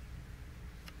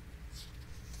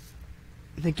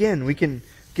 And again, we can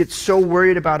get so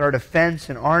worried about our defense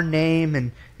and our name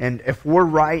and if we're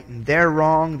right and they're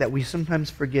wrong that we sometimes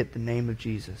forget the name of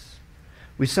Jesus.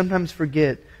 We sometimes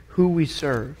forget who we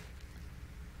serve.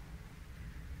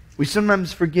 We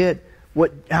sometimes forget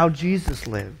how Jesus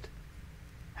lived,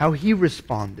 how he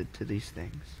responded to these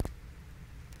things.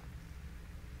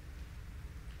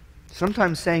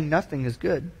 Sometimes saying nothing is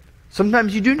good.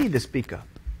 Sometimes you do need to speak up.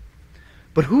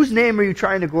 But whose name are you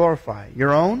trying to glorify?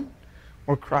 Your own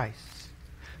or Christ's?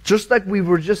 Just like we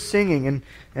were just singing,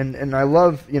 and I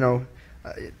love,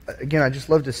 again, I just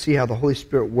love to see how the Holy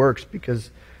Spirit works, because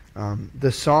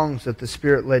The songs that the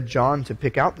Spirit led John to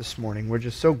pick out this morning were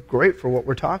just so great for what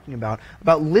we're talking about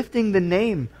lifting the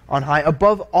name on high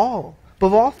above all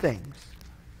things.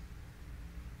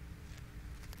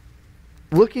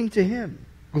 Looking to Him,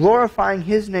 glorifying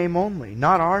His name only,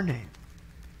 not our name.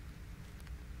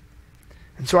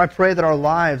 And so I pray that our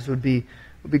lives would be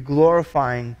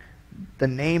glorifying the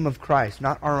name of Christ,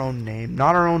 not our own name,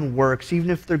 not our own works, even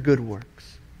if they're good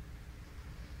works.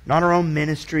 Not our own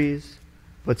ministries,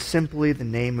 but simply the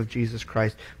name of Jesus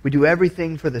Christ. We do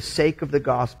everything for the sake of the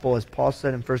gospel, as Paul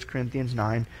said in 1 Corinthians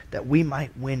 9, that we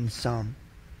might win some.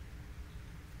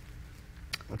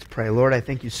 Let's pray. Lord, I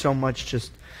thank You so much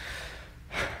just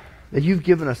that You've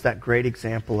given us that great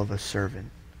example of a servant,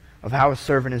 of how a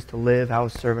servant is to live, how a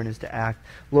servant is to act.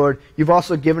 Lord, You've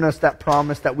also given us that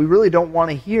promise that we really don't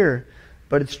want to hear,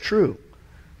 but it's true.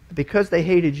 Because they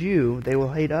hated You, they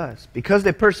will hate us. Because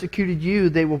they persecuted You,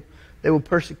 they will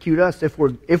persecute us if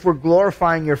we're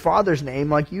glorifying Your Father's name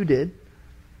like You did.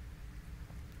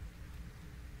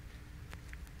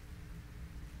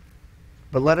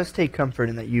 But let us take comfort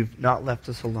in that You've not left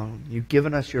us alone. You've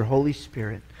given us Your Holy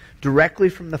Spirit directly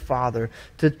from the Father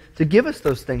to give us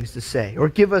those things to say, or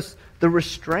give us the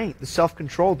restraint, the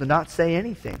self-control to not say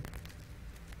anything.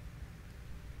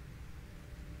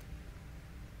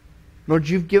 Lord,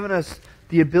 You've given us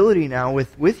the ability now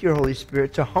with Your Holy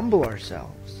Spirit to humble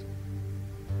ourselves,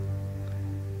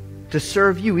 to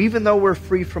serve You, even though we're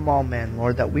free from all men,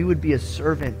 Lord, that we would be a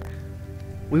servant.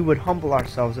 We would humble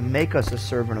ourselves and make us a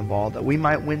servant of all, that we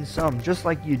might win some, just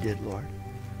like You did, Lord.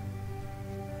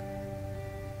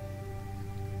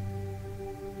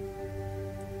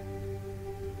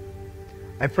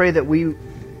 I pray that we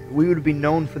would be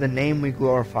known for the name we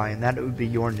glorify, and that it would be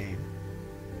Your name.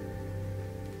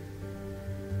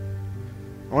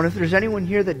 I wonder if there's anyone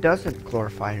here that doesn't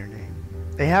glorify Your name.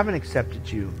 They haven't accepted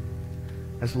You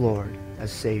as Lord, as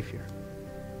Savior.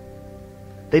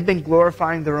 They've been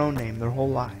glorifying their own name their whole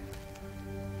life.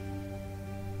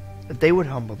 That they would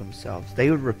humble themselves, they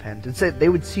would repent, and they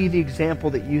would see the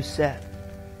example that You set.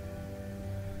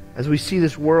 As we see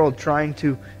this world trying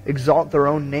to exalt their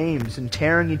own names and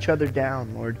tearing each other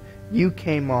down, Lord, You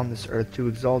came on this earth to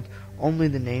exalt only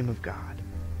the name of God.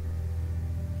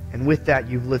 And with that,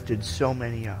 You've lifted so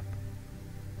many up,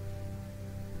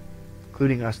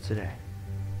 including us today.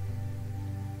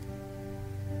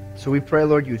 So we pray,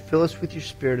 Lord, You'd fill us with Your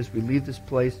Spirit as we leave this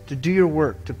place to do Your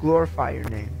work, to glorify Your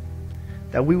name.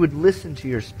 That we would listen to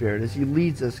Your Spirit as He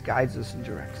leads us, guides us, and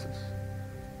directs us.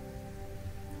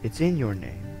 It's in Your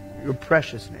name, Your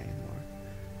precious name,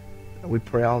 Lord, that we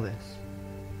pray all this.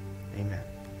 Amen.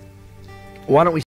 Why don't we